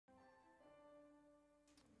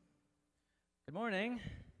Good morning.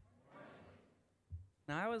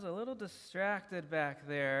 Now, I was a little distracted back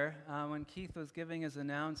there when Keith was giving his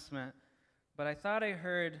announcement, but I thought I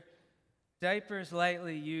heard diapers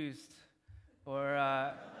lightly used, or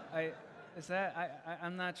I'm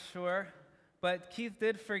not sure. But Keith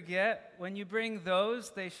did forget, when you bring those,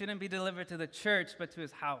 they shouldn't be delivered to the church, but to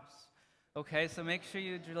his house. Okay, so make sure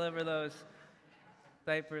you deliver those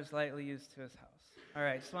diapers lightly used to his house. All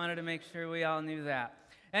right, just wanted to make sure we all knew that.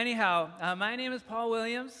 Anyhow, my name is Paul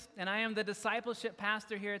Williams, and I am the discipleship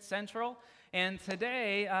pastor here at Central. And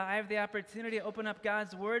today, I have the opportunity to open up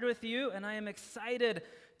God's Word with you, and I am excited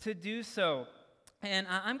to do so. And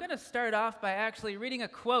I'm going to start off by actually reading a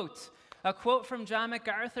quote from John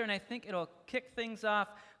MacArthur, and I think it'll kick things off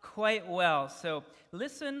quite well. So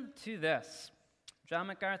listen to this. John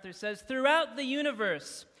MacArthur says, "Throughout the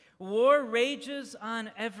universe, war rages on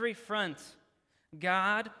every front.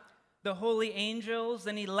 God, the holy angels,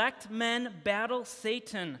 and elect men battle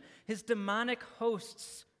Satan, his demonic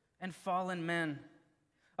hosts, and fallen men.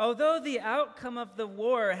 Although the outcome of the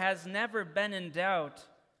war has never been in doubt,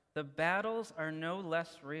 the battles are no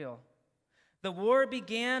less real. The war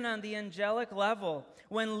began on the angelic level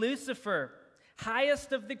when Lucifer,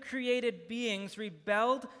 highest of the created beings,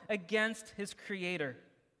 rebelled against his creator.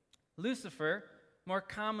 Lucifer, more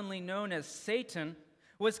commonly known as Satan,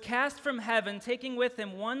 was cast from heaven, taking with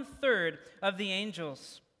him 1/3 of the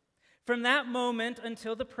angels. From that moment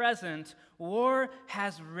until the present, war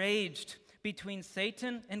has raged between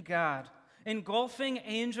Satan and God, engulfing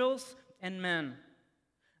angels and men.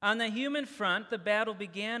 On the human front, the battle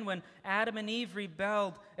began when Adam and Eve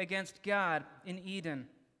rebelled against God in Eden,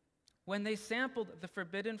 when they sampled the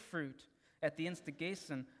forbidden fruit at the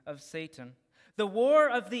instigation of Satan. The war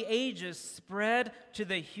of the ages spread to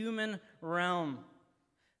the human realm.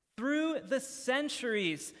 Through the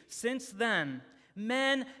centuries since then,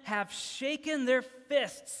 men have shaken their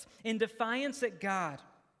fists in defiance at God.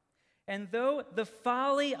 And though the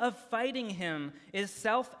folly of fighting him is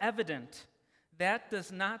self-evident, that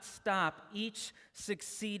does not stop each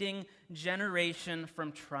succeeding generation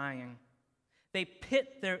from trying. They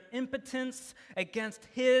pit their impotence against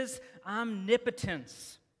his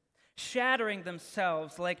omnipotence, shattering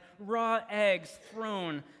themselves like raw eggs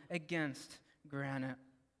thrown against granite."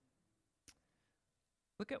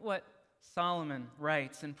 Look at what Solomon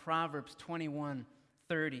writes in Proverbs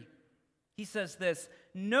 21:30. He says this,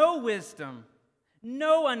 "No wisdom,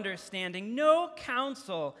 no understanding, no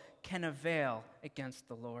counsel can avail against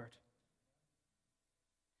the Lord."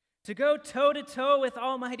 To go toe-to-toe with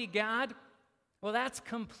Almighty God, well, that's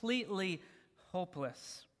completely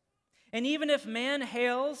hopeless. And even if man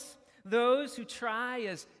hails those who try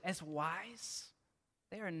as wise,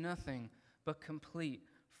 they are nothing but complete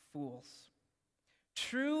fools.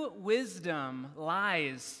 True wisdom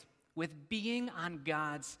lies with being on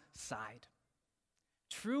God's side.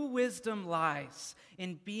 True wisdom lies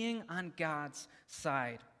in being on God's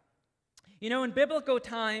side. You know, in biblical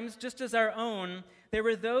times, just as our own, there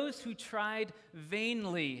were those who tried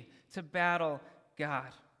vainly to battle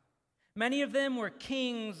God. Many of them were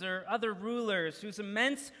kings or other rulers whose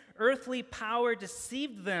immense earthly power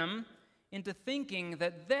deceived them into thinking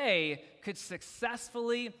that they could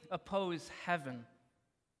successfully oppose heaven.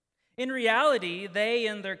 In reality, they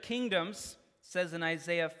and their kingdoms, says in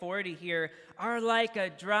Isaiah 40 here, are like a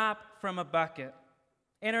drop from a bucket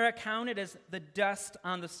and are accounted as the dust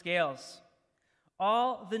on the scales.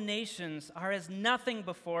 All the nations are as nothing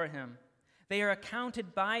before him. They are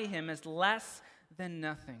accounted by him as less than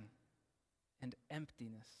nothing and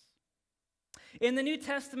emptiness. In the New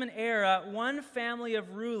Testament era, one family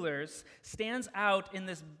of rulers stands out in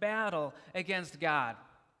this battle against God,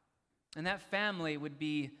 and that family would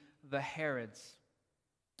be the Herods.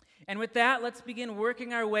 And with that, let's begin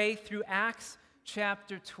working our way through Acts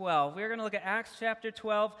chapter 12. We're going to look at Acts chapter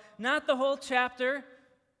 12, not the whole chapter.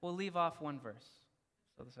 We'll leave off one verse.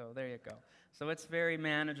 So there you go. So it's very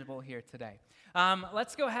manageable here today.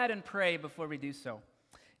 Let's go ahead and pray before we do so.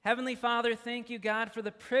 Heavenly Father, thank you, God, for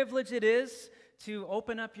the privilege it is to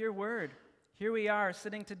open up your word. Here we are,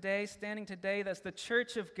 standing today, that's the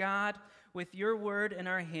church of God with your word in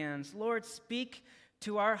our hands. Lord, speak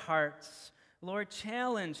to our hearts. Lord,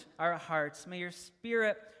 challenge our hearts. May your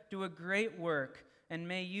Spirit do a great work, and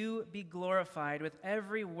may you be glorified with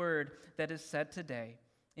every word that is said today.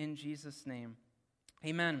 In Jesus' name,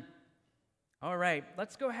 amen. All right,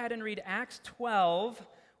 let's go ahead and read Acts 12,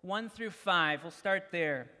 1 through 5. We'll start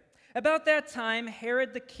there. About that time,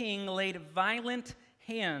 Herod the king laid violent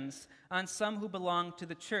hands on some who belonged to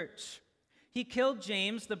the church. He killed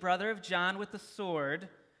James, the brother of John, with the sword.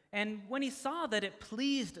 And when he saw that it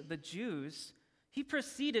pleased the Jews, he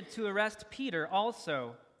proceeded to arrest Peter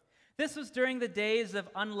also. This was during the days of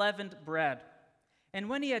unleavened bread. And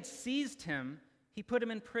when he had seized him, he put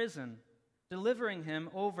him in prison, delivering him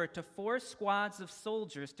over to 4 squads of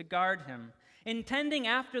soldiers to guard him, intending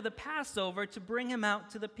after the Passover to bring him out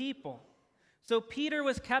to the people. So Peter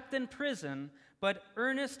was kept in prison, but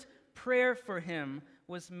earnest prayer for him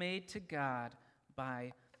was made to God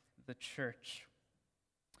by the church.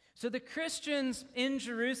 So the Christians in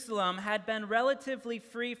Jerusalem had been relatively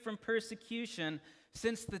free from persecution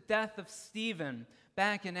since the death of Stephen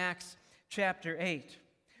back in Acts chapter 8.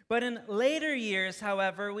 But in later years,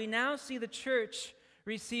 however, we now see the church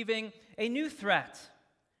receiving a new threat,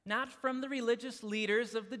 not from the religious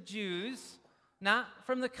leaders of the Jews, not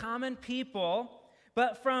from the common people,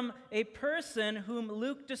 but from a person whom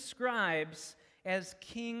Luke describes as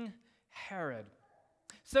King Herod.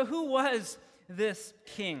 So who was this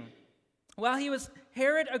king? Well, he was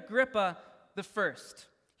Herod Agrippa the First.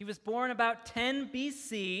 He was born about 10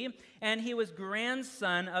 BC, and he was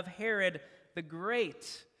grandson of Herod the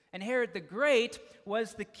Great. And Herod the Great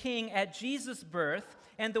was the king at Jesus' birth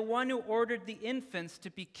and the one who ordered the infants to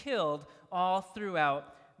be killed all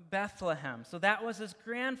throughout Bethlehem. So that was his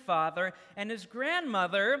grandfather, and his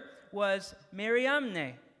grandmother was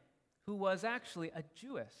Mariamne, who was actually a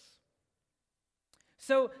Jewess.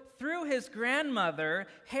 So through his grandmother,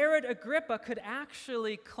 Herod Agrippa could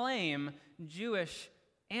actually claim Jewish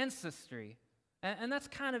ancestry. And that's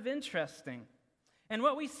kind of interesting. And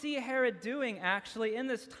what we see Herod doing actually in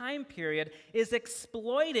this time period is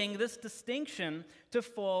exploiting this distinction to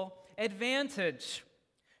full advantage.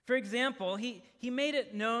 For example, he made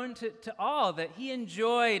it known to all that he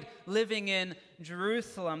enjoyed living in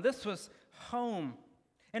Jerusalem. This was home.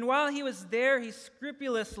 And while he was there, he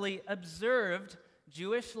scrupulously observed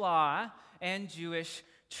Jewish law and Jewish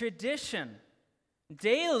tradition.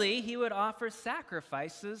 Daily, he would offer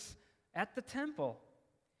sacrifices at the temple.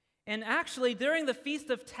 And actually, during the Feast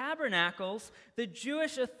of Tabernacles, the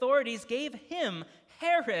Jewish authorities gave him,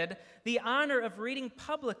 Herod, the honor of reading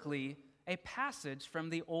publicly a passage from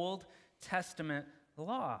the Old Testament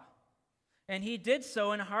law. And he did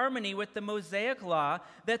so in harmony with the Mosaic law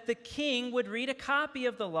that the king would read a copy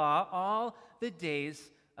of the law all the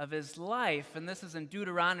days of his life. And this is in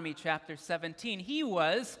Deuteronomy chapter 17. He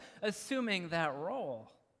was assuming that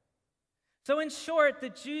role. So in short, the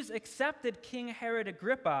Jews accepted King Herod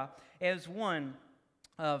Agrippa as one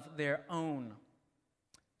of their own.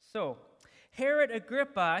 So Herod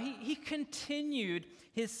Agrippa, he continued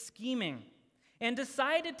his scheming and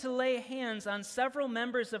decided to lay hands on several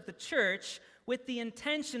members of the church with the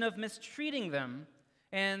intention of mistreating them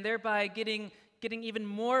and thereby getting even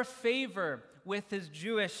more favor with his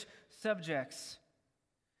Jewish subjects.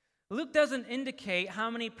 Luke doesn't indicate how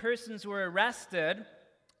many persons were arrested,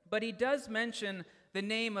 but he does mention the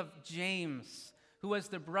name of James, who was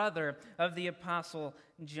the brother of the Apostle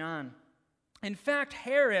John. In fact,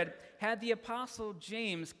 Herod had the Apostle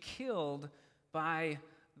James killed by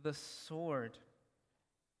the sword.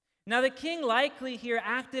 Now, the king likely here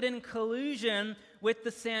acted in collusion with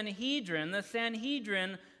the Sanhedrin. The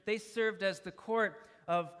Sanhedrin, they served as the court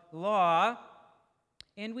of law.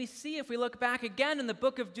 And we see, if we look back again in the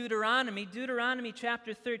book of Deuteronomy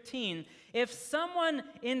chapter 13, if someone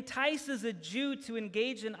entices a Jew to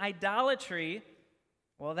engage in idolatry,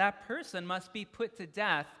 well, that person must be put to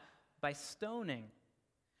death by stoning.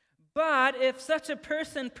 But if such a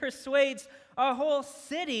person persuades a whole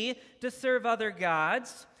city to serve other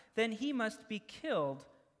gods, then he must be killed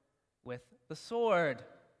with the sword.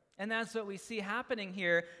 And that's what we see happening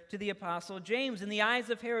here to the Apostle James. In the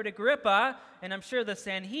eyes of Herod Agrippa, and I'm sure the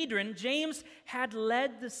Sanhedrin, James had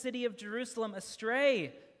led the city of Jerusalem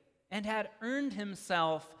astray and had earned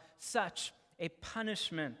himself such a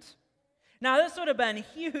punishment. Now, this would have been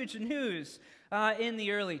huge news in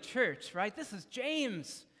the early church, right? This is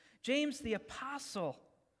James the Apostle,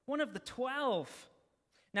 one of the 12.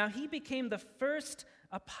 Now, he became the first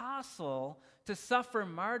apostle to suffer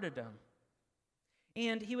martyrdom.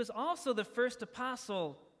 And he was also the first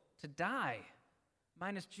apostle to die,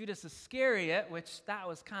 minus Judas Iscariot, which that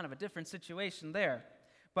was kind of a different situation there.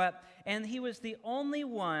 And he was the only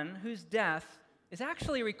one whose death is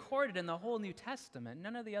actually recorded in the whole New Testament.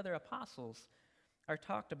 None of the other apostles are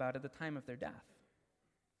talked about at the time of their death.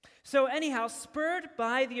 So anyhow, spurred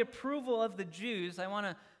by the approval of the Jews, I want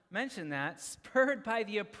to mention that, spurred by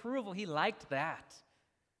the approval, he liked that.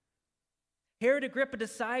 Herod Agrippa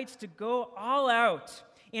decides to go all out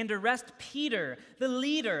and arrest Peter, the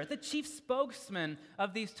leader, the chief spokesman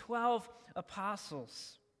of these 12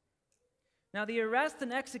 apostles. Now, the arrest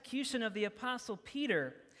and execution of the apostle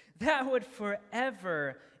Peter, that would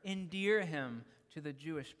forever endear him to the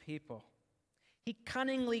Jewish people. He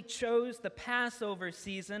cunningly chose the Passover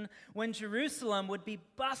season when Jerusalem would be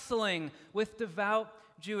bustling with devout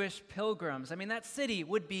Jewish pilgrims. I mean, that city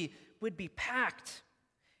would be packed.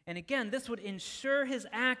 And again, this would ensure his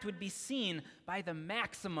act would be seen by the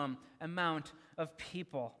maximum amount of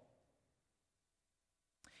people.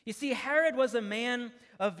 You see, Herod was a man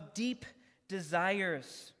of deep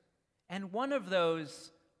desires, and one of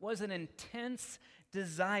those was an intense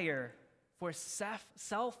desire for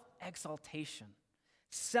self-exaltation.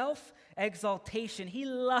 Self-exaltation. He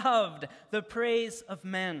loved the praise of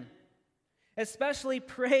men, especially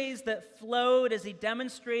praise that flowed as he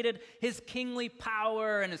demonstrated his kingly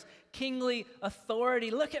power and his kingly authority.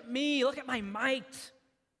 Look at me, look at my might.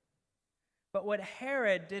 But what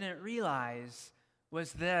Herod didn't realize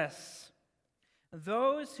was this: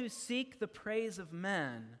 those who seek the praise of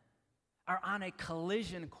men are on a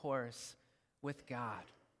collision course with God.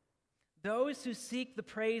 Those who seek the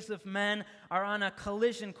praise of men are on a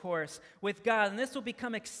collision course with God, and this will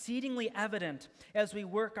become exceedingly evident as we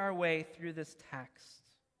work our way through this text.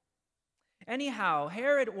 Anyhow,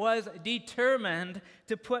 Herod was determined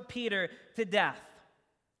to put Peter to death,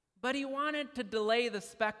 but he wanted to delay the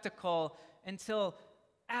spectacle until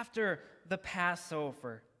after the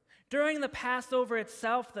Passover. During the Passover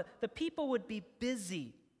itself, the people would be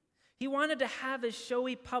busy. He wanted to have a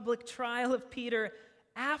showy public trial of Peter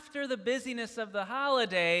after the busyness of the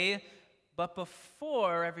holiday, but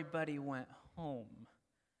before everybody went home.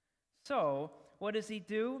 So, what does he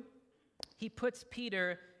do? He puts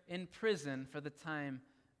Peter in prison for the time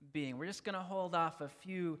being. We're just going to hold off a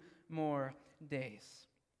few more days.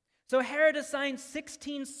 So Herod assigned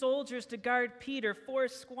 16 soldiers to guard Peter, 4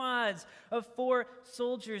 squads of 4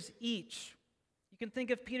 soldiers each. You can think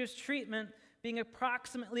of Peter's treatment being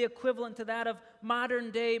approximately equivalent to that of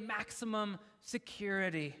modern-day maximum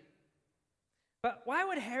security. But why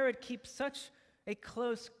would Herod keep such a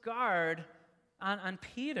close guard on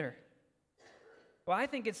Peter? Well, I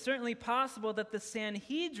think it's certainly possible that the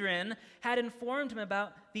Sanhedrin had informed him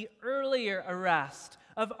about the earlier arrest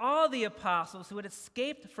of all the apostles who had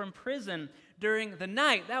escaped from prison during the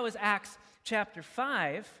night. That was Acts chapter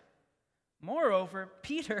 5. Moreover,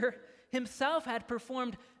 Peter himself had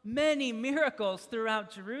performed many miracles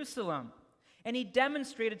throughout Jerusalem, and he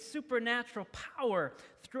demonstrated supernatural power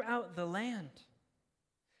throughout the land.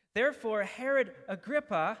 Therefore, Herod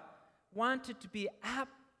Agrippa wanted to be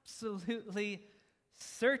absolutely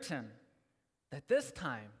certain that this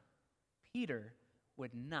time Peter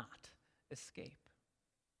would not escape.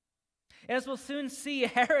 As we'll soon see,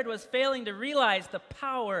 Herod was failing to realize the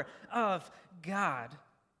power of God,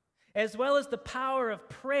 as well as the power of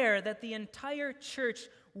prayer that the entire church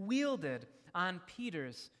wielded on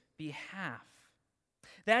Peter's behalf.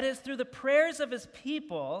 That is, through the prayers of his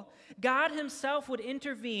people, God himself would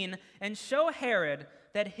intervene and show Herod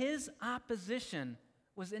that his opposition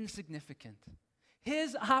was insignificant.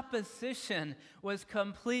 His opposition was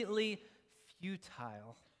completely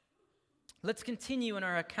futile. Let's continue in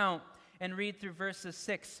our account and read through verses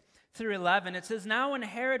 6 through 11. It says, "Now when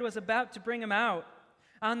Herod was about to bring him out,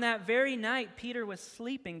 on that very night Peter was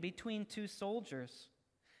sleeping between 2 soldiers.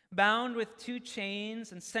 Bound with 2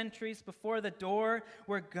 chains, and sentries before the door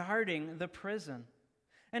were guarding the prison.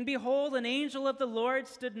 And behold, an angel of the Lord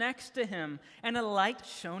stood next to him, and a light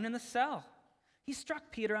shone in the cell. He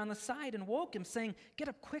struck Peter on the side and woke him, saying, 'Get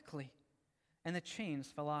up quickly.' And the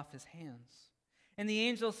chains fell off his hands. And the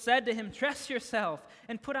angel said to him, 'Dress yourself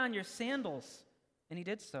and put on your sandals.' And he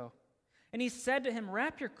did so. And he said to him,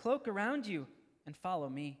 'Wrap your cloak around you and follow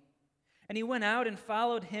me.' And he went out and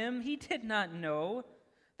followed him. He did not know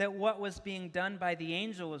that what was being done by the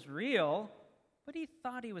angel was real, but he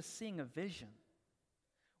thought he was seeing a vision.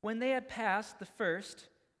 When they had passed the first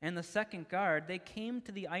and the second guard, they came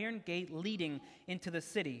to the iron gate leading into the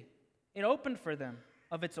city. It opened for them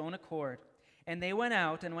of its own accord, and they went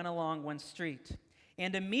out and went along one street.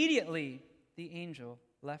 And immediately the angel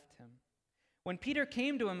left him. When Peter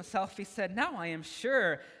came to himself, he said, 'Now I am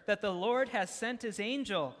sure that the Lord has sent his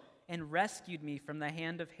angel and rescued me from the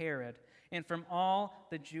hand of Herod and from all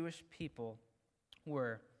the Jewish people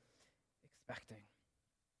were expecting.'"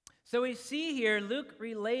 So we see here Luke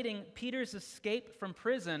relating Peter's escape from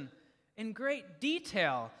prison in great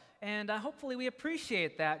detail, and hopefully we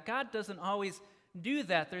appreciate that. God doesn't always do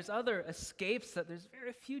that. There's other escapes that there's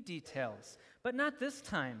very few details, but not this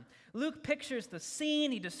time. Luke pictures the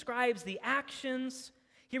scene, he describes the actions,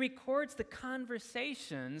 he records the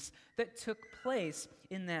conversations that took place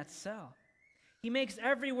in that cell. He makes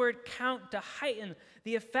every word count to heighten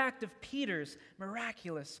the effect of Peter's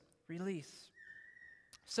miraculous release.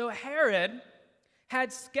 So Herod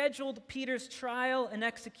had scheduled Peter's trial and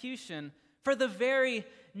execution for the very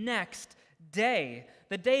next day,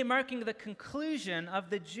 the day marking the conclusion of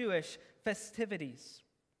the Jewish festivities.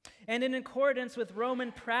 And in accordance with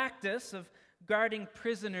Roman practice of guarding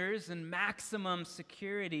prisoners in maximum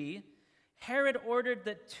security, Herod ordered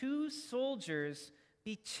that 2 soldiers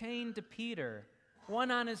be chained to Peter,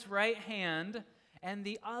 one on his right hand and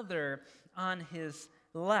the other on his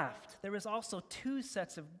left. There was also 2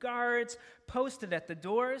 sets of guards posted at the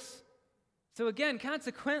doors. So again,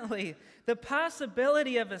 consequently, the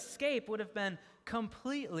possibility of escape would have been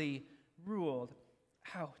completely ruled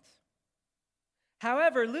out.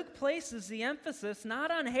 However, Luke places the emphasis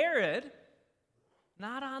not on Herod,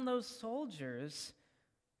 not on those soldiers,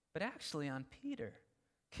 but actually on Peter.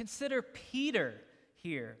 Consider Peter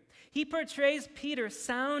here. He portrays Peter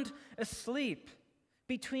sound asleep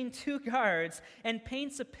between 2 guards and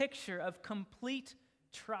paints a picture of complete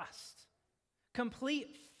trust,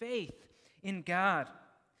 complete faith in God.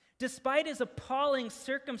 Despite his appalling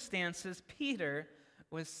circumstances, Peter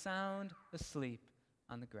was sound asleep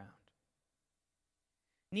on the ground.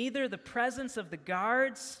 Neither the presence of the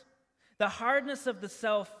guards, the hardness of the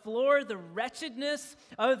cell floor, the wretchedness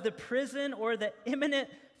of the prison, or the imminent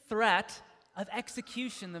threat of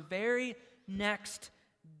execution the very next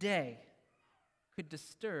day could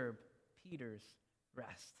disturb Peter's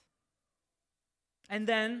rest. And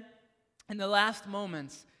then, in the last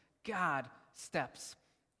moments, God steps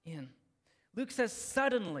in. Luke says,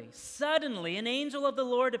 suddenly, an angel of the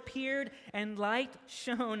Lord appeared, and light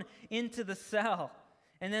shone into the cell.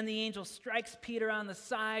 And then the angel strikes Peter on the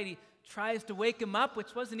side. He tries to wake him up,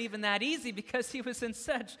 which wasn't even that easy because he was in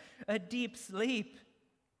such a deep sleep.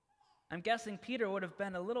 I'm guessing Peter would have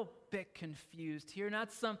been a little bit confused here.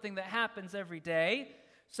 Not something that happens every day.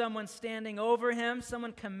 Someone standing over him,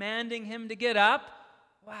 someone commanding him to get up.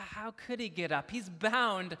 Wow, how could he get up? He's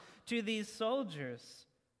bound to these soldiers.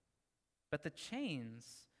 But the chains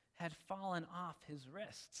had fallen off his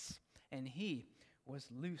wrists, and he was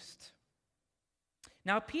loosed.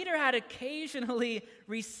 Now, Peter had occasionally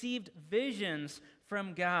received visions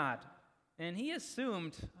from God, and he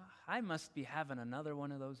assumed, I must be having another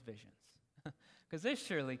one of those visions, because this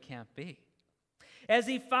surely can't be. As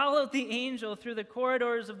he followed the angel through the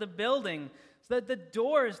corridors of the building, so that the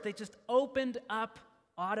doors, they just opened up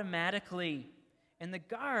automatically, and the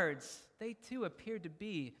guards, they too appeared to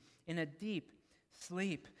be in a deep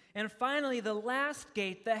sleep. And finally, the last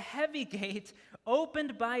gate, the heavy gate,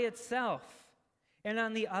 opened by itself. And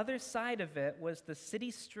on the other side of it was the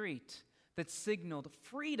city street that signaled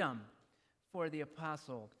freedom for the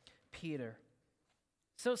apostle Peter.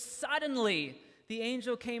 So suddenly, the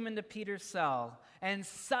angel came into Peter's cell, and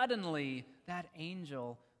suddenly that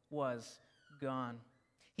angel was gone.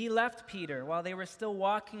 He left Peter while they were still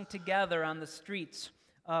walking together on the streets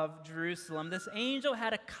of Jerusalem. This angel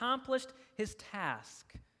had accomplished his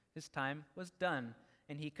task. His time was done,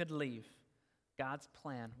 and he could leave. God's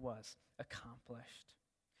plan was accomplished.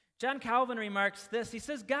 John Calvin remarks this. He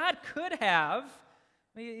says, God could have,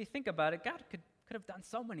 you think about it, God could have done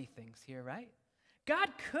so many things here, right? God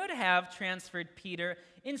could have transferred Peter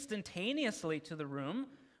instantaneously to the room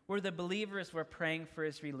where the believers were praying for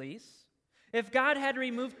his release. If God had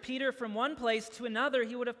removed Peter from one place to another,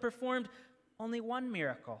 he would have performed only one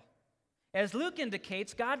miracle. As Luke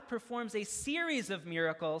indicates, God performs a series of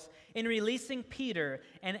miracles in releasing Peter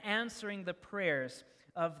and answering the prayers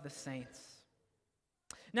of the saints.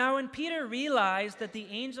 Now, when Peter realized that the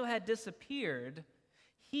angel had disappeared,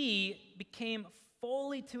 he became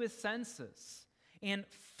fully to his senses and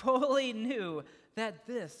fully knew that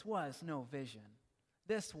this was no vision.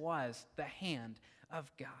 This was the hand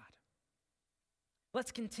of God.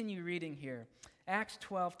 Let's continue reading here. Acts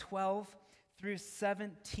 12 through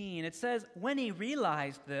 17. It says, when he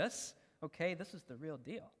realized this, okay, this is the real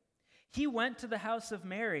deal, he went to the house of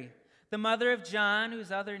Mary, the mother of John,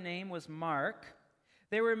 whose other name was Mark.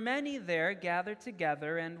 There were many there gathered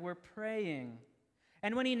together and were praying.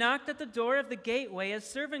 And when he knocked at the door of the gateway, a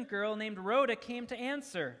servant girl named Rhoda came to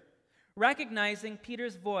answer. Recognizing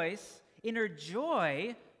Peter's voice, in her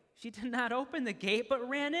joy, she did not open the gate, but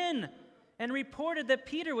ran in and reported that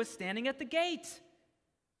Peter was standing at the gate.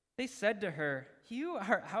 They said to her, "You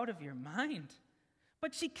are out of your mind."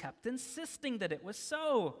 But she kept insisting that it was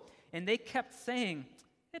so, and they kept saying,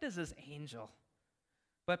 "It is his angel."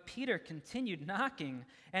 But Peter continued knocking,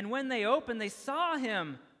 and when they opened, they saw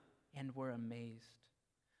him and were amazed.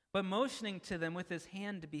 But motioning to them with his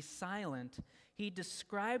hand to be silent, he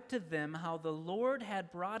described to them how the Lord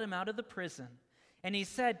had brought him out of the prison. And he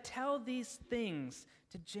said, "Tell these things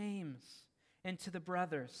to James and to the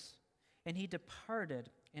brothers." And he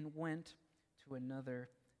departed and went to to another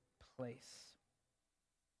place.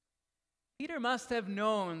 Peter must have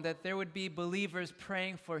known that there would be believers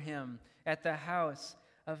praying for him at the house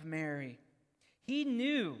of Mary. He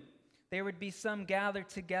knew there would be some gathered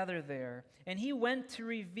together there, and he went to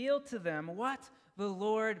reveal to them what the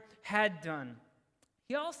Lord had done.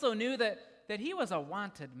 He also knew that he was a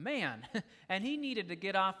wanted man, and he needed to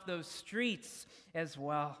get off those streets as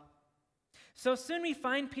well. So soon we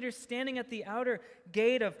find Peter standing at the outer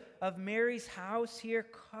gate of Mary's house here,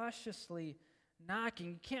 cautiously knocking.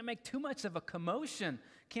 He can't make too much of a commotion,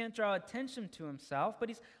 can't draw attention to himself, but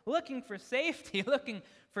he's looking for safety, looking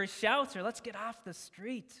for shelter. Let's get off the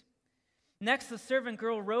street. Next, the servant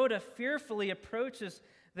girl Rhoda fearfully approaches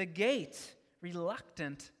the gate,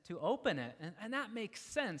 reluctant to open it. And that makes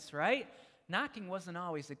sense, right? Knocking wasn't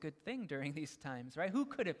always a good thing during these times, right? Who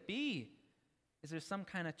could it be? Is there some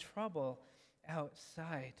kind of trouble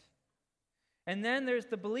outside? And then there's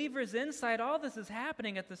the believers inside. All this is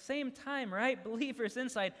happening at the same time, right? Believers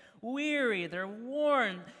inside, weary, they're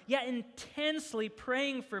worn, yet intensely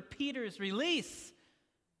praying for Peter's release.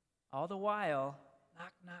 All the while,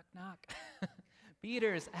 knock, knock, knock.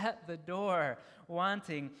 Peter's at the door,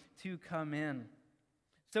 wanting to come in.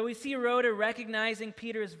 So we see Rhoda recognizing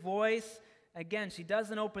Peter's voice. Again, she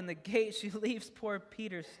doesn't open the gate. She leaves poor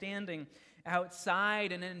Peter standing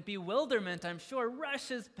outside, and in bewilderment, I'm sure,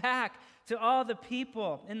 rushes back to all the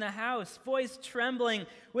people in the house, voice trembling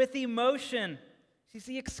with emotion.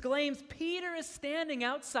 She exclaims, "Peter is standing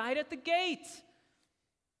outside at the gate."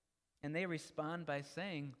 And they respond by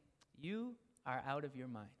saying, "You are out of your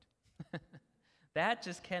mind." That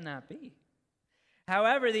just cannot be.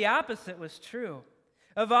 However, the opposite was true.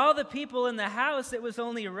 Of all the people in the house, it was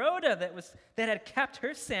only Rhoda that had kept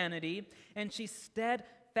her sanity, and she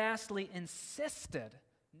steadfastly insisted,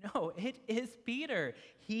 "No, it is Peter.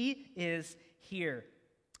 He is here."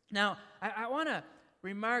 Now, I want to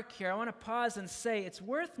remark here, I want to pause and say it's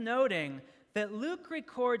worth noting that Luke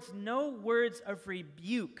records no words of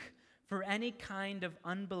rebuke for any kind of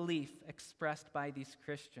unbelief expressed by these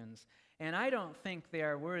Christians. And I don't think they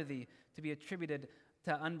are worthy to be attributed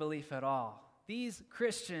to unbelief at all. These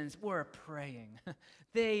Christians were praying.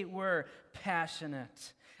 They were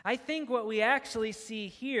passionate. I think what we actually see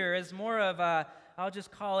here is more of I'll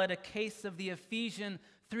just call it a case of the Ephesians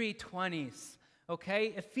 3:20s. Okay?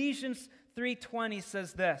 Ephesians 3:20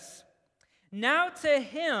 says this: "Now to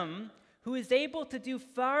him who is able to do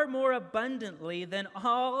far more abundantly than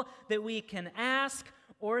all that we can ask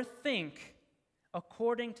or think,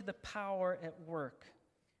 according to the power at work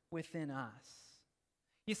within us."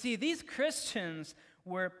 You see, these Christians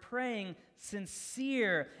were praying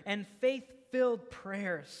sincere and faith-filled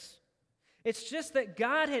prayers. It's just that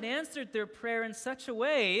God had answered their prayer in such a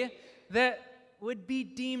way that would be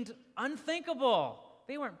deemed unthinkable.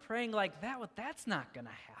 They weren't praying like that. Well, that's not going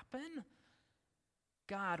to happen.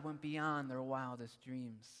 God went beyond their wildest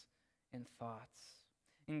dreams and thoughts.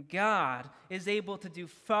 And God is able to do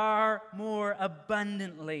far more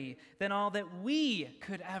abundantly than all that we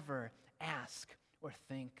could ever ask or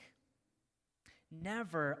think.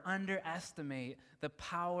 Never underestimate the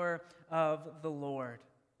power of the Lord.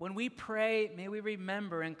 When we pray, may we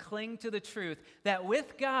remember and cling to the truth that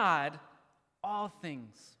with God, all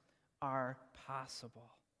things are possible.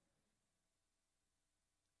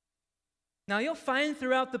 Now, you'll find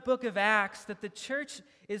throughout the book of Acts that the church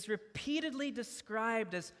is repeatedly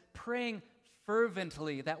described as praying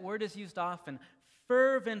fervently. That word is used often,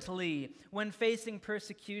 fervently, when facing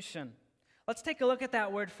persecution. Let's take a look at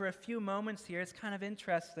that word for a few moments here. It's kind of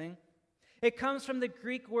interesting. It comes from the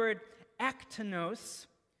Greek word ektonos,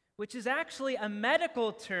 which is actually a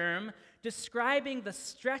medical term describing the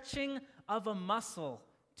stretching of a muscle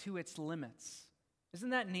to its limits. Isn't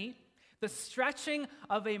that neat? The stretching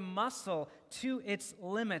of a muscle to its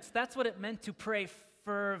limits. That's what it meant to pray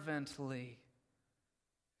fervently.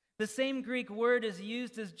 The same Greek word is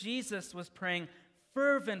used as Jesus was praying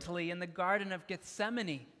fervently in the Garden of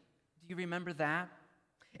Gethsemane. Do you remember that?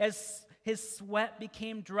 As his sweat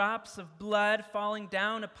became drops of blood falling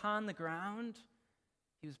down upon the ground,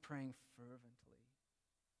 he was praying fervently.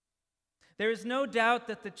 There is no doubt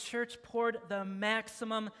that the church poured the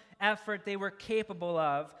maximum effort they were capable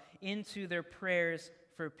of into their prayers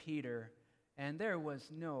for Peter, and there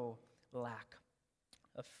was no lack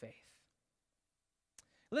of faith.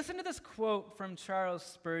 Listen to this quote from Charles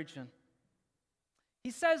Spurgeon.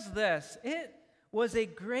 He says this: "It was a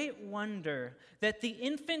great wonder that the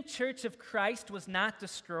infant church of Christ was not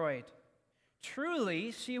destroyed.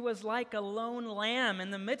 Truly, she was like a lone lamb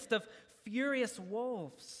in the midst of furious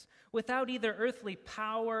wolves, without either earthly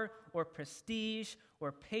power or prestige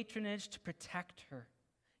or patronage to protect her.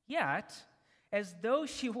 Yet, As though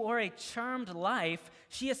she wore a charmed life,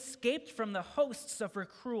 she escaped from the hosts of her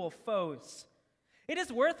cruel foes. It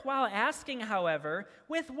is worthwhile asking, however,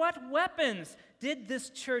 with what weapons did this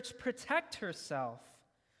church protect herself?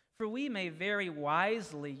 For we may very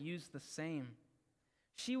wisely use the same.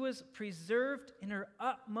 She was preserved in her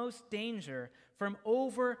utmost danger from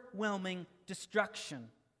overwhelming destruction.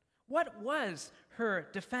 What was her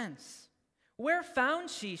defense? Where found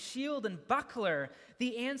she shield and buckler?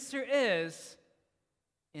 The answer is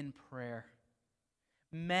in prayer.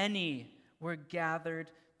 Many were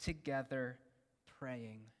gathered together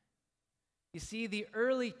praying. You see, the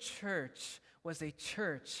early church was a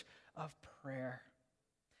church of prayer.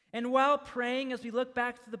 And while praying, as we look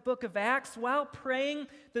back to the book of Acts, while praying,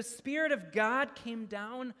 the Spirit of God came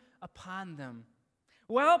down upon them.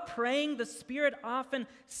 While praying, the Spirit often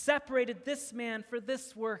separated this man for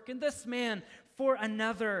this work and this man for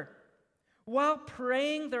another. While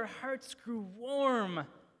praying, their hearts grew warm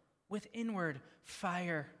with inward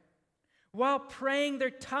fire. While praying, their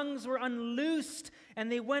tongues were unloosed,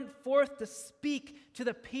 and they went forth to speak to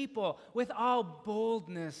the people with all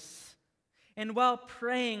boldness. And while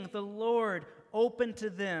praying, the Lord opened to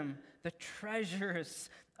them the treasures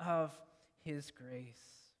of His grace.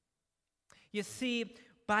 You see,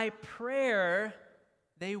 by prayer,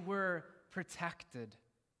 they were protected.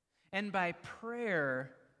 And by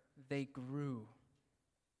prayer, they grew.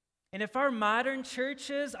 And if our modern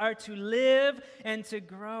churches are to live and to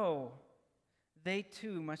grow, they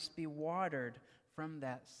too must be watered from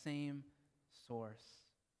that same source,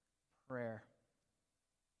 prayer.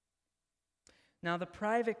 Now, the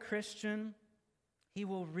private Christian, he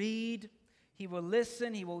will read, he will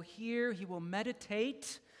listen, he will hear, he will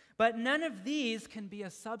meditate, but none of these can be a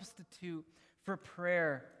substitute for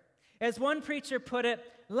prayer. As one preacher put it,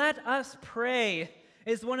 "Let us pray"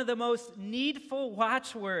 is one of the most needful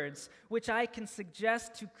watchwords which I can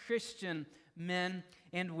suggest to Christian men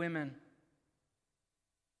and women.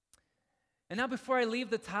 And now, before I leave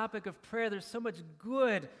the topic of prayer, there's so much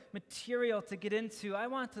good material to get into. I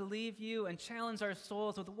want to leave you and challenge our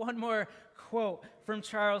souls with one more quote from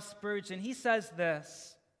Charles Spurgeon. He says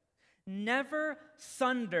this: "Never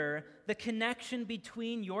sunder the connection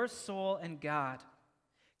between your soul and God.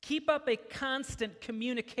 Keep up a constant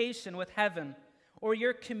communication with heaven, or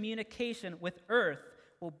your communication with earth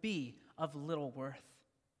will be of little worth.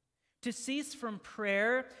 To cease from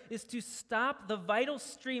prayer is to stop the vital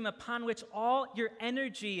stream upon which all your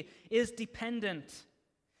energy is dependent.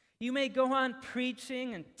 You may go on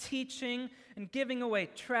preaching and teaching and giving away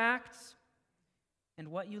tracts and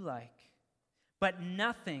what you like, but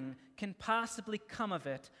nothing can possibly come of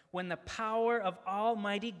it when the power of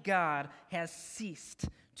Almighty God has ceased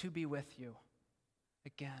to be with you."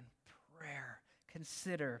 Again, prayer.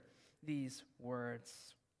 Consider these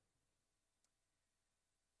words.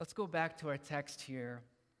 Let's go back to our text here.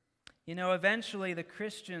 You know, eventually the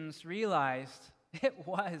Christians realized it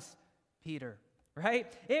was Peter,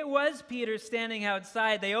 right? It was Peter standing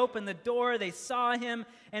outside. They opened the door, they saw him,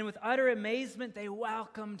 and with utter amazement, they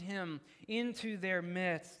welcomed him into their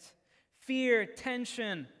midst. Fear,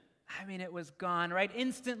 tension, it was gone, right?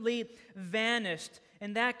 Instantly vanished,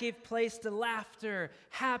 and that gave place to laughter,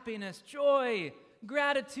 happiness, joy,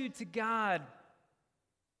 gratitude to God.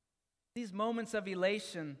 These moments of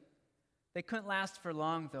elation, they couldn't last for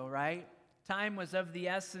long though, right? Time was of the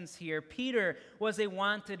essence here. Peter was a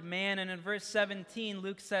wanted man, and in verse 17,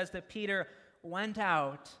 Luke says that Peter went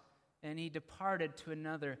out and he departed to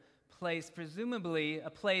another place, presumably a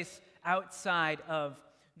place outside of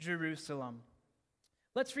Jerusalem.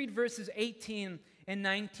 Let's read verses 18 and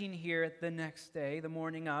 19 here the next day, the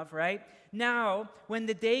morning of, right? "Now, when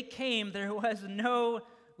the day came, there was no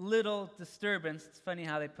little disturbance." It's funny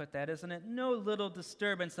how they put that, isn't it? "No little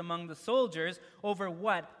disturbance among the soldiers over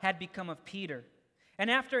what had become of Peter. And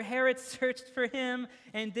after Herod searched for him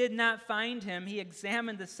and did not find him, he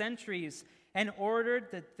examined the sentries and ordered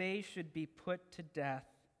that they should be put to death.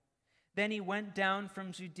 Then he went down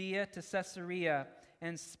from Judea to Caesarea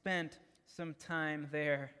and spent some time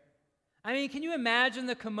there." Can you imagine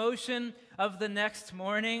the commotion of the next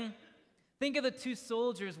morning? Think of the two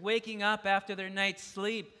soldiers waking up after their night's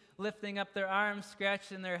sleep, lifting up their arms,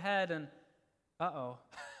 scratching their head, and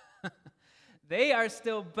they are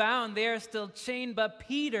still bound, they are still chained, but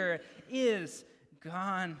Peter is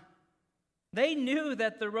gone. They knew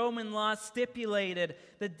that the Roman law stipulated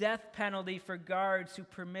the death penalty for guards who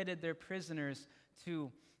permitted their prisoners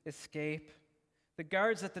to escape. The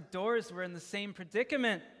guards at the doors were in the same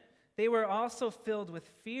predicament. They were also filled with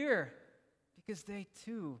fear because they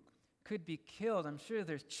too could be killed. I'm sure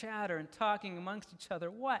there's chatter and talking amongst each other.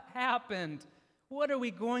 What happened? What are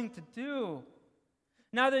we going to do?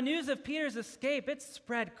 Now, the news of Peter's escape, it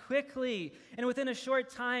spread quickly, and within a short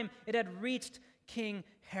time, it had reached King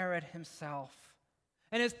Herod himself.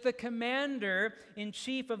 And as the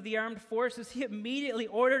commander-in-chief of the armed forces, he immediately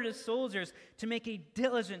ordered his soldiers to make a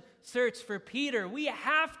diligent search for Peter. We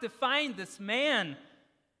have to find this man.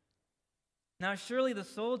 Now, surely the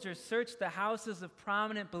soldiers searched the houses of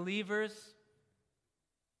prominent believers.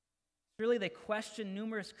 Surely they questioned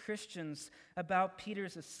numerous Christians about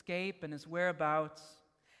Peter's escape and his whereabouts.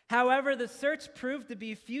 However, the search proved to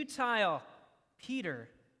be futile. Peter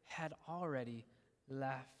had already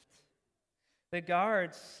left. The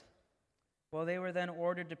guards, well, they were then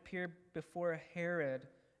ordered to appear before Herod,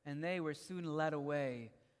 and they were soon led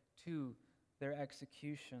away to their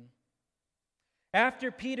execution.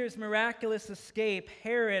 After Peter's miraculous escape,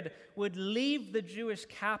 Herod would leave the Jewish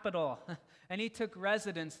capital, and he took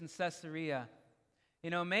residence in Caesarea.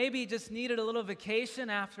 Maybe he just needed a little vacation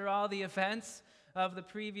after all the events of the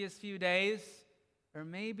previous few days, or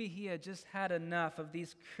maybe he had just had enough of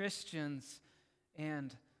these Christians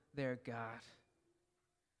and their God.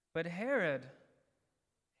 But Herod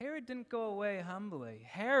didn't go away humbly.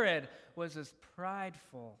 Herod was as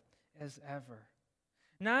prideful as ever.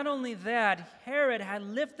 Not only that, Herod had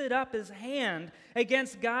lifted up his hand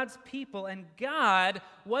against God's people, and God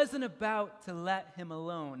wasn't about to let him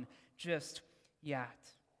alone just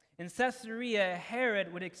yet. In Caesarea,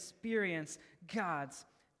 Herod would experience God's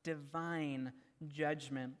divine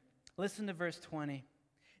judgment. Listen to verse 20.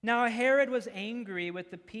 Now Herod was angry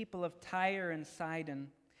with the people of Tyre and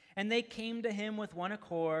Sidon, and they came to him with one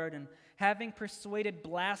accord, and having persuaded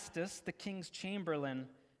Blastus, the king's chamberlain,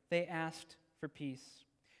 they asked for peace,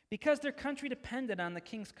 because their country depended on the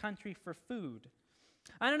king's country for food.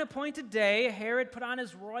 On an appointed day, Herod put on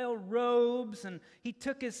his royal robes, and he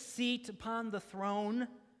took his seat upon the throne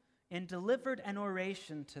and delivered an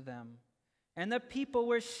oration to them. And the people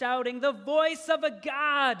were shouting, "The voice of a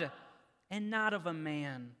God and not of a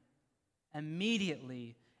man."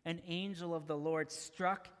 Immediately, an angel of the Lord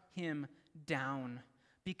struck him down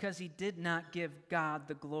because he did not give God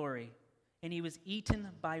the glory, and he was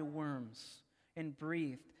eaten by worms and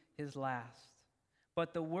breathed his last.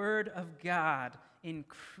 But the word of God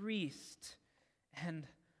increased and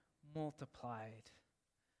multiplied.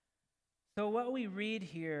 So what we read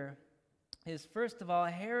here is, first of all,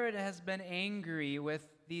 Herod has been angry with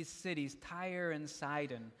these cities, Tyre and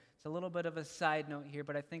Sidon. It's a little bit of a side note here,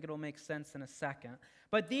 but I think it'll make sense in a second.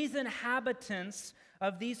 But these inhabitants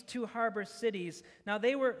of these two harbor cities, now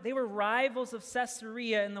they were rivals of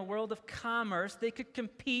Caesarea in the world of commerce. They could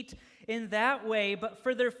compete in that way, but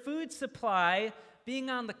for their food supply, being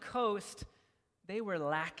on the coast, they were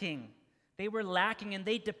lacking. They were lacking, and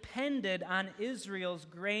they depended on Israel's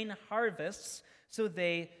grain harvests so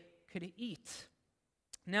they could eat.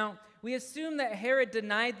 Now, we assume that Herod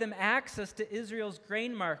denied them access to Israel's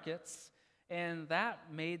grain markets, and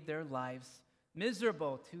that made their lives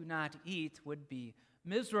miserable. To not eat would be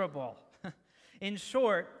miserable. In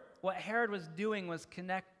short, what Herod was doing was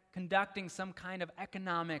conducting some kind of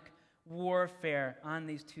economic warfare on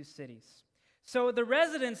these two cities. So the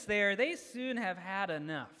residents there, they soon have had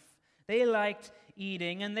enough. They liked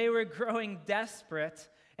eating, and they were growing desperate,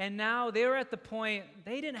 and now they were at the point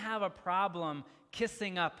they didn't have a problem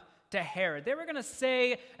kissing up to Herod. They were going to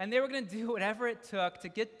say, and they were going to do whatever it took to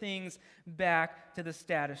get things back to the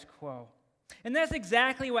status quo. And that's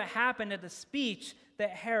exactly what happened at the speech that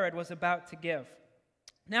Herod was about to give.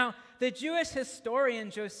 Now, the Jewish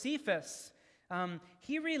historian Josephus,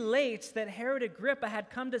 he relates that Herod Agrippa had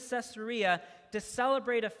come to Caesarea to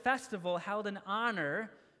celebrate a festival held in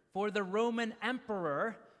honor for the Roman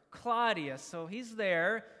emperor Claudius. So he's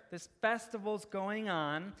there. This festival's going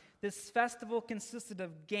on. This festival consisted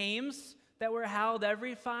of games that were held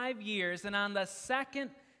every 5 years. And on the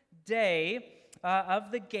second day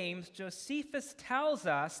of the games, Josephus tells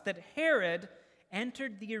us that Herod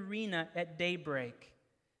entered the arena at daybreak.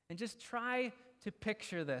 And just try to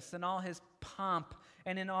picture this in all his pomp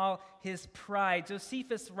and in all his pride.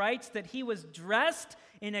 Josephus writes that he was dressed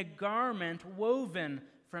in a garment woven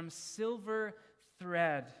from silver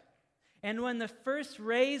thread. And when the first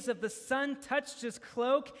rays of the sun touched his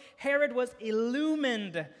cloak, Herod was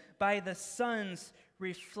illumined by the sun's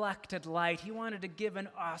reflected light. He wanted to give an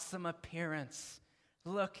awesome appearance.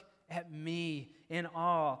 Look at me in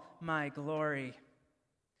all my glory.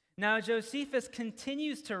 Now, Josephus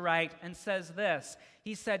continues to write and says this.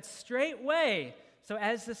 He said, straightway, so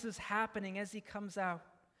as this is happening, as he comes out,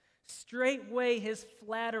 straightway his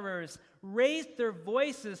flatterers raised their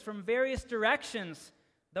voices from various directions,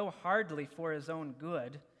 though hardly for his own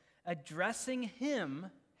good, addressing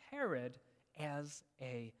him, Herod, as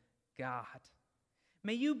a god.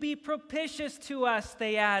 May you be propitious to us,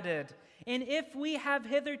 they added. And if we have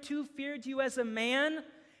hitherto feared you as a man,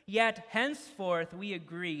 yet henceforth we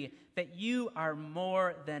agree that you are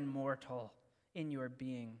more than mortal in your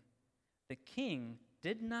being. The king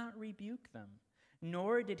did not rebuke them,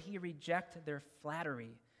 nor did he reject their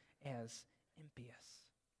flattery as impious.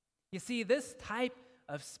 You see, this type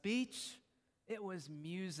of speech, it was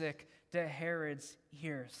music to Herod's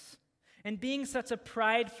ears. And being such a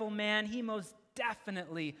prideful man, he most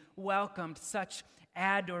definitely welcomed such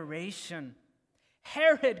adoration.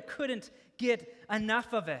 Herod couldn't get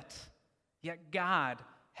enough of it, yet God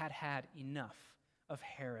had had enough of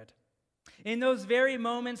Herod. In those very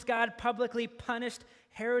moments, God publicly punished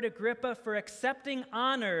Herod Agrippa for accepting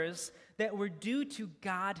honors that were due to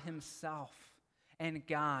God himself and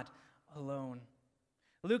God alone.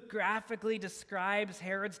 Luke graphically describes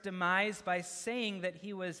Herod's demise by saying that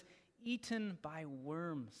he was eaten by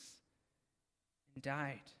worms and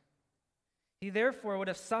died. He therefore would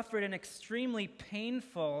have suffered an extremely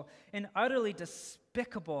painful and utterly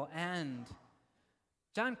despicable end.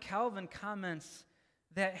 John Calvin comments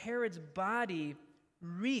that Herod's body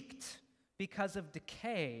reeked because of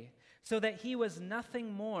decay, so that he was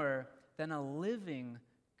nothing more than a living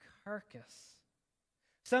carcass.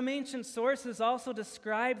 Some ancient sources also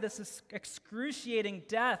describe this excruciating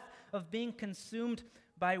death of being consumed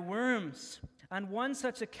by worms. On one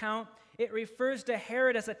such account, it refers to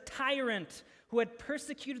Herod as a tyrant who had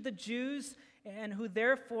persecuted the Jews and who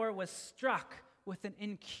therefore was struck with an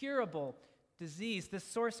incurable disease. This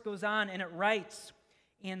source goes on and it writes,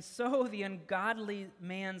 "And so the ungodly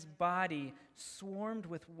man's body swarmed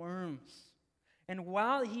with worms. And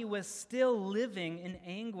while he was still living in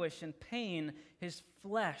anguish and pain, his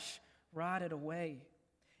flesh rotted away.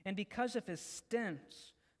 And because of his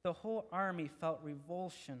stench, the whole army felt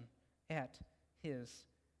revulsion at his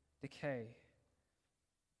decay."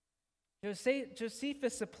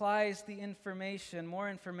 Josephus supplies the more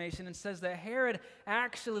information, and says that Herod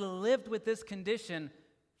actually lived with this condition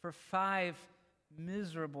for 5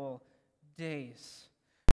 miserable days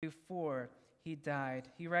before he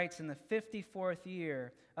died. He writes, in the 54th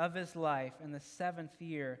year of his life, in the 7th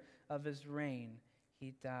year of his reign,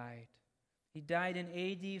 he died. He died in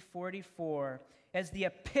AD 44 as the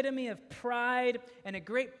epitome of pride and a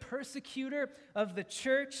great persecutor of the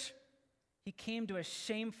church. He came to a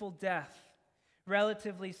shameful death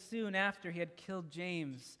relatively soon after he had killed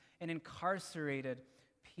James and incarcerated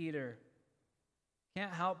Peter.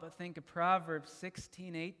 Can't help but think of Proverbs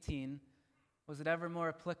 16:18. Was it ever more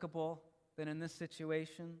applicable than in this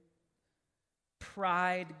situation?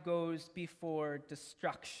 Pride goes before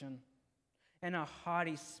destruction, and a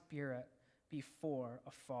haughty spirit before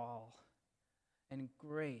a fall. And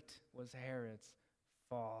great was Herod's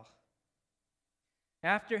fall.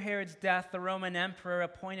 After Herod's death, the Roman emperor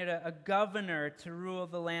appointed a governor to rule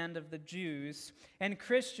the land of the Jews, and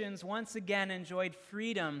Christians once again enjoyed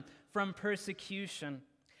freedom from persecution.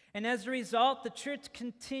 And as a result, the church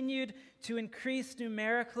continued to increase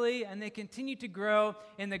numerically, and they continued to grow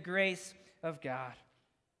in the grace of God.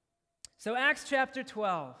 So Acts chapter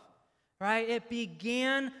 12, right? It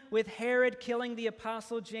began with Herod killing the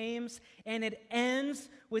apostle James, and it ends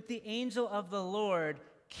with the angel of the Lord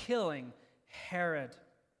killing Herod.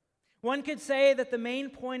 One could say that the main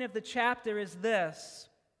point of the chapter is this: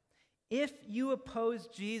 if you oppose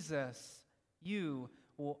Jesus, you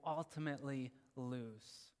will ultimately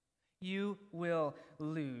lose. You will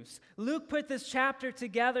lose. Luke put this chapter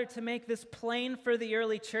together to make this plain for the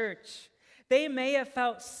early church. They may have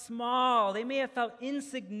felt small, they may have felt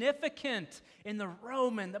insignificant in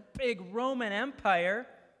the big Roman Empire.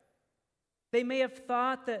 They may have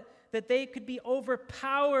thought that they could be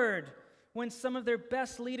overpowered when some of their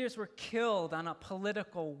best leaders were killed on a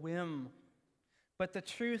political whim. But the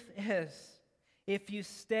truth is, if you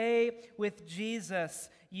stay with Jesus,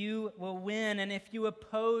 you will win. And if you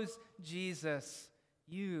oppose Jesus,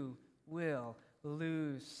 you will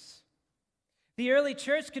lose. The early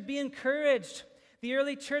church could be encouraged. The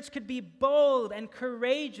early church could be bold and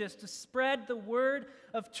courageous to spread the word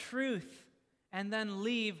of truth and then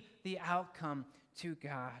leave the outcome to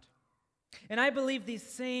God. And I believe these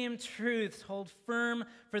same truths hold firm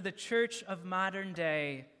for the church of modern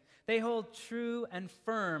day. They hold true and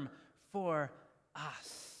firm for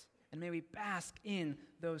us. And may we bask in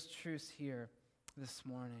those truths here this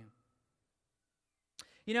morning.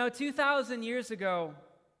 2,000 years ago,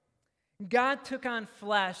 God took on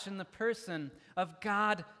flesh in the person of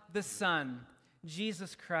God the Son,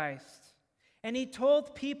 Jesus Christ. And he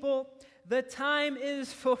told people, the time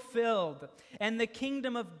is fulfilled, and the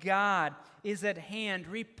kingdom of God is at hand.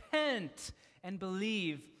 Repent and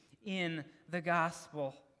believe in the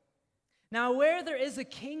gospel. Now, where there is a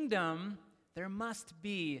kingdom, there must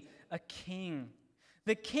be a king.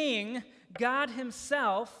 The king, God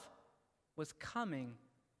himself, was coming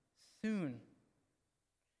soon.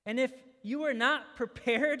 And if you are not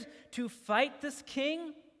prepared to fight this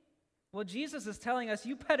king, well, Jesus is telling us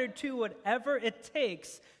you better do whatever it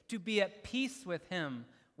takes to be at peace with him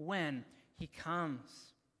when he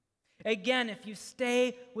comes. Again, if you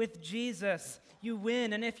stay with Jesus, you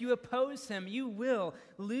win. And if you oppose him, you will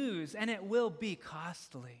lose, and it will be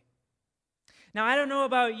costly. Now, I don't know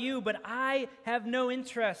about you, but I have no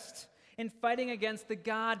interest in fighting against the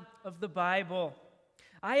God of the Bible.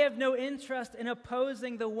 I have no interest in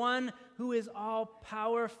opposing the one who is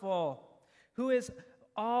all-powerful, who is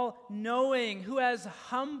all-knowing, who has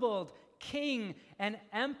humbled king and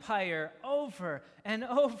empire over and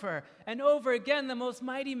over and over again. The most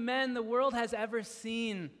mighty men the world has ever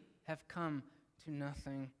seen have come to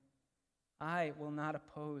nothing. I will not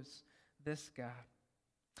oppose this God.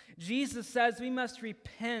 Jesus says we must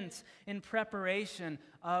repent in preparation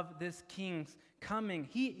of this king's coming.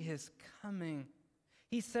 He is coming.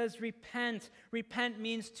 He says repent. Repent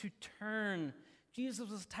means to turn. Jesus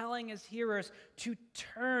was telling his hearers to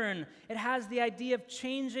turn. It has the idea of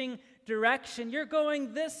changing direction. You're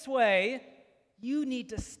going this way. You need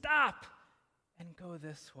to stop and go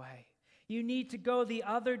this way. You need to go the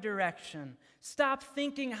other direction. Stop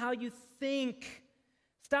thinking how you think.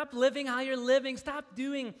 Stop living how you're living. Stop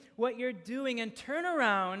doing what you're doing and turn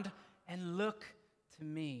around and look to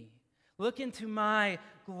me. Look into my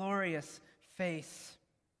glorious face.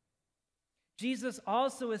 Jesus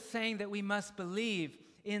also is saying that we must believe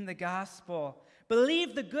in the gospel.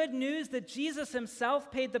 Believe the good news that Jesus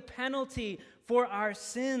himself paid the penalty for our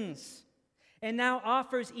sins and now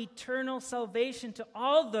offers eternal salvation to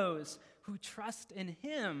all those who trust in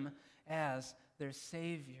him as their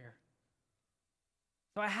Savior.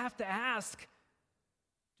 So I have to ask,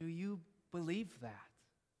 do you believe that?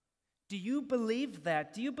 Do you believe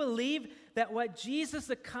that? Do you believe that what Jesus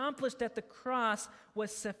accomplished at the cross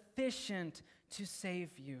was sufficient to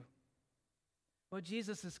save you? Well,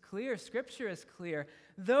 Jesus is clear. Scripture is clear.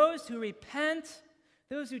 Those who repent,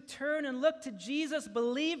 those who turn and look to Jesus,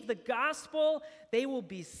 believe the gospel, they will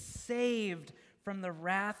be saved from the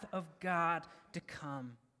wrath of God to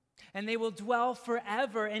come. And they will dwell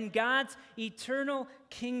forever in God's eternal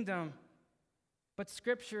kingdom. But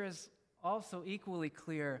Scripture is also equally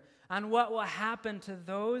clear on what will happen to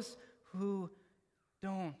those who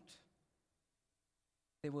don't.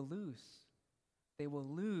 They will lose. They will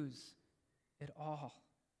lose it all.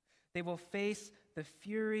 They will face the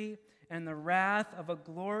fury and the wrath of a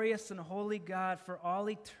glorious and holy God for all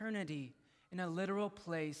eternity in a literal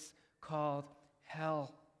place called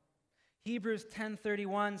hell. Hebrews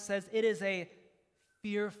 10:31 says, "It is a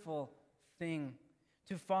fearful thing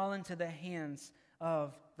to fall into the hands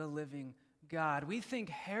of the living God." We think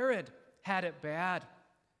Herod had it bad.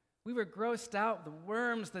 We were grossed out, the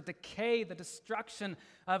worms, the decay, the destruction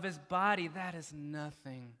of his body. That is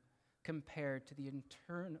nothing compared to the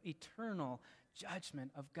eternal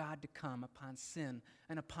judgment of God to come upon sin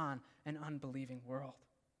and upon an unbelieving world.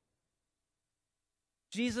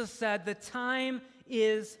 Jesus said, "The time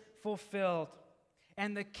is fulfilled,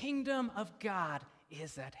 and the kingdom of God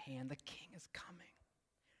is at hand." The king is coming.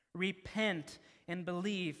 Repent and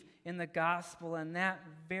believe in the gospel, and that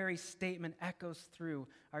very statement echoes through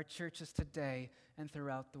our churches today and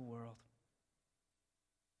throughout the world.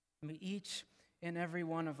 May each and every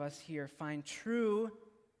one of us here find true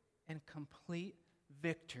and complete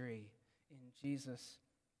victory in Jesus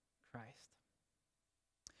Christ.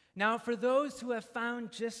 Now, for those who have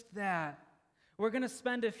found just that, we're going to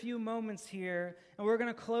spend a few moments here, and we're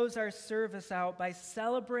going to close our service out by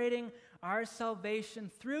celebrating our salvation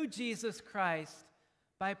through Jesus Christ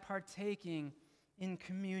by partaking in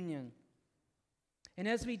communion. And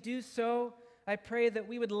as we do so, I pray that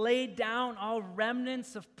we would lay down all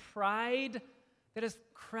remnants of pride that has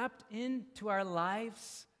crept into our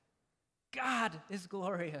lives. God is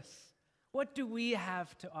glorious. What do we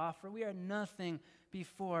have to offer? We are nothing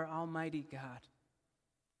before Almighty God.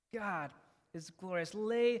 God is glorious.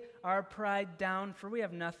 Lay our pride down, for we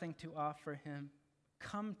have nothing to offer him.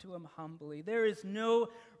 Come to him humbly. There is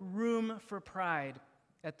no room for pride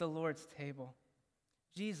at the Lord's table.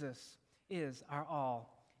 Jesus is our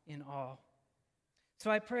all in all. So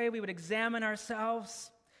I pray we would examine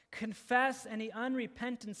ourselves, confess any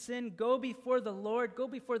unrepentant sin, go before the Lord, go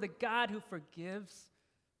before the God who forgives.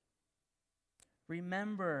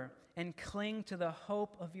 Remember and cling to the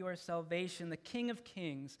hope of your salvation, the King of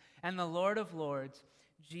Kings and the Lord of Lords,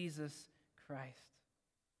 Jesus Christ.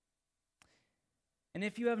 And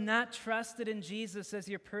if you have not trusted in Jesus as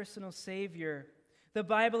your personal Savior, the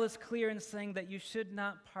Bible is clear in saying that you should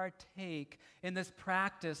not partake in this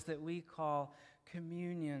practice that we call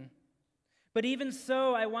communion. But even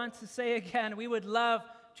so, I want to say again, we would love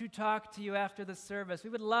to talk to you after the service. We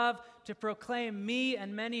would love to proclaim, me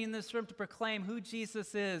and many in this room, to proclaim who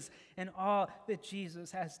Jesus is and all that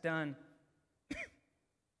Jesus has done.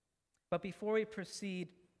 But before we proceed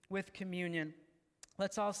with communion,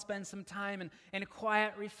 let's all spend some time in a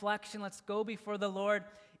quiet reflection. Let's go before the Lord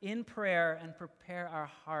in prayer and prepare our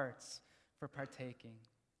hearts for partaking.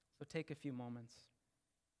 So take a few moments.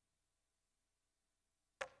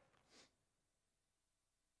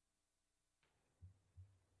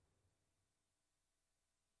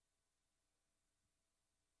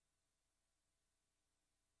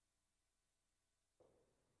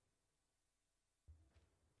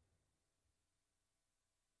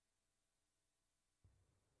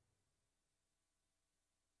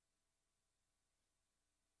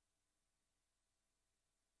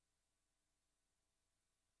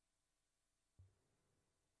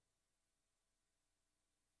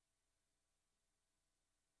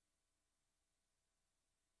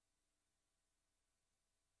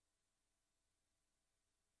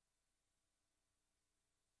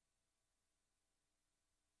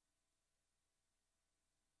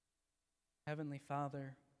 Heavenly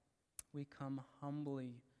Father, we come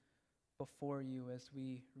humbly before you as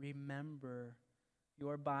we remember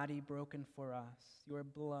your body broken for us, your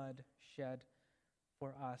blood shed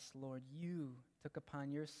for us. Lord, you took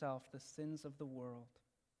upon yourself the sins of the world,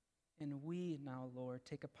 and we now, Lord,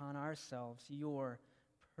 take upon ourselves your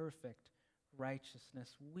perfect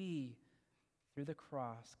righteousness. We, through the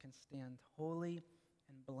cross, can stand holy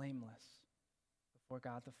and blameless before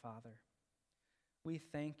God the Father. We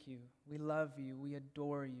thank you, we love you, we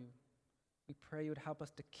adore you. We pray you would help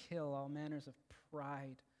us to kill all manners of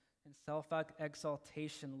pride and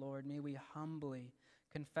self-exaltation, Lord. May we humbly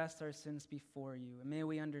confess our sins before you, and may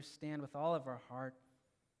we understand with all of our heart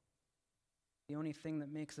the only thing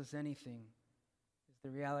that makes us anything is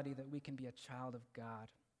the reality that we can be a child of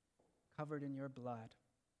God, covered in your blood.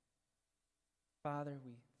 Father,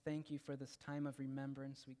 we thank you for this time of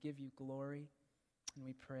remembrance. We give you glory, and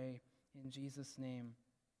we pray in Jesus' name,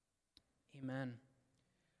 amen.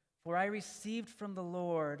 For I received from the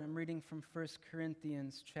Lord, I'm reading from 1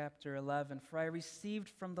 Corinthians chapter 11, for I received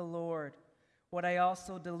from the Lord what I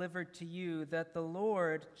also delivered to you, that the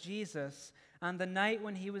Lord Jesus, on the night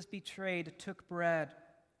when he was betrayed, took bread,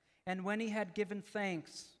 and when he had given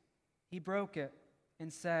thanks, he broke it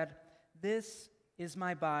and said, "This is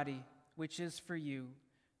my body, which is for you.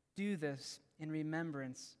 Do this in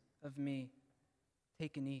remembrance of me.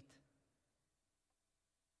 Take and eat."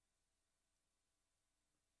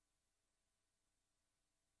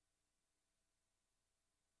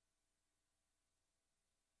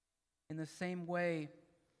 In the same way,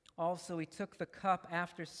 also he took the cup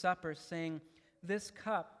after supper, saying, "This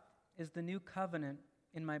cup is the new covenant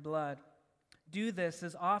in my blood. Do this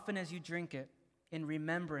as often as you drink it in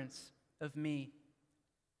remembrance of me."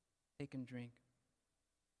 Take and drink.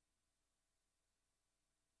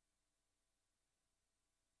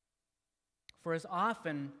 For as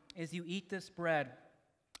often as you eat this bread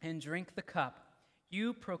and drink the cup,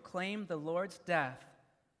 you proclaim the Lord's death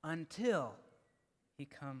until he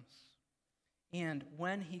comes. And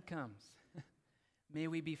when he comes, may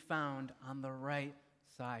we be found on the right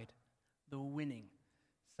side, the winning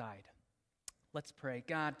side. Let's pray.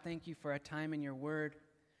 God, thank you for our time in your word.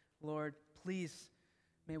 Lord, please,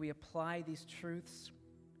 may we apply these truths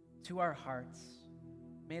to our hearts.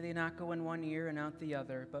 May they not go in one ear and out the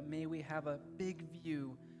other, but may we have a big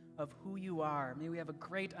view of who you are. May we have a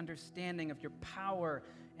great understanding of your power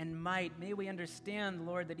and might. May we understand,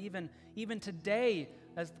 Lord, that even today,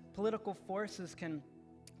 as political forces can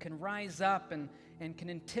rise up and can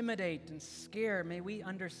intimidate and scare, may we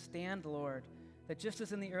understand, Lord, that just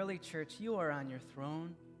as in the early church, you are on your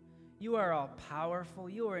throne. You are all powerful.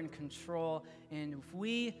 You are in control. And if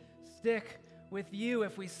we stick with you,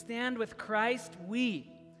 if we stand with Christ,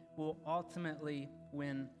 we will ultimately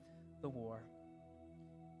win the war.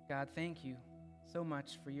 God, thank you so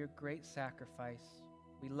much for your great sacrifice.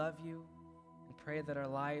 We love you and pray that our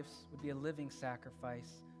lives would be a living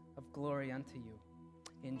sacrifice of glory unto you.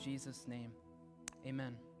 In Jesus' name,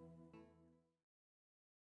 amen.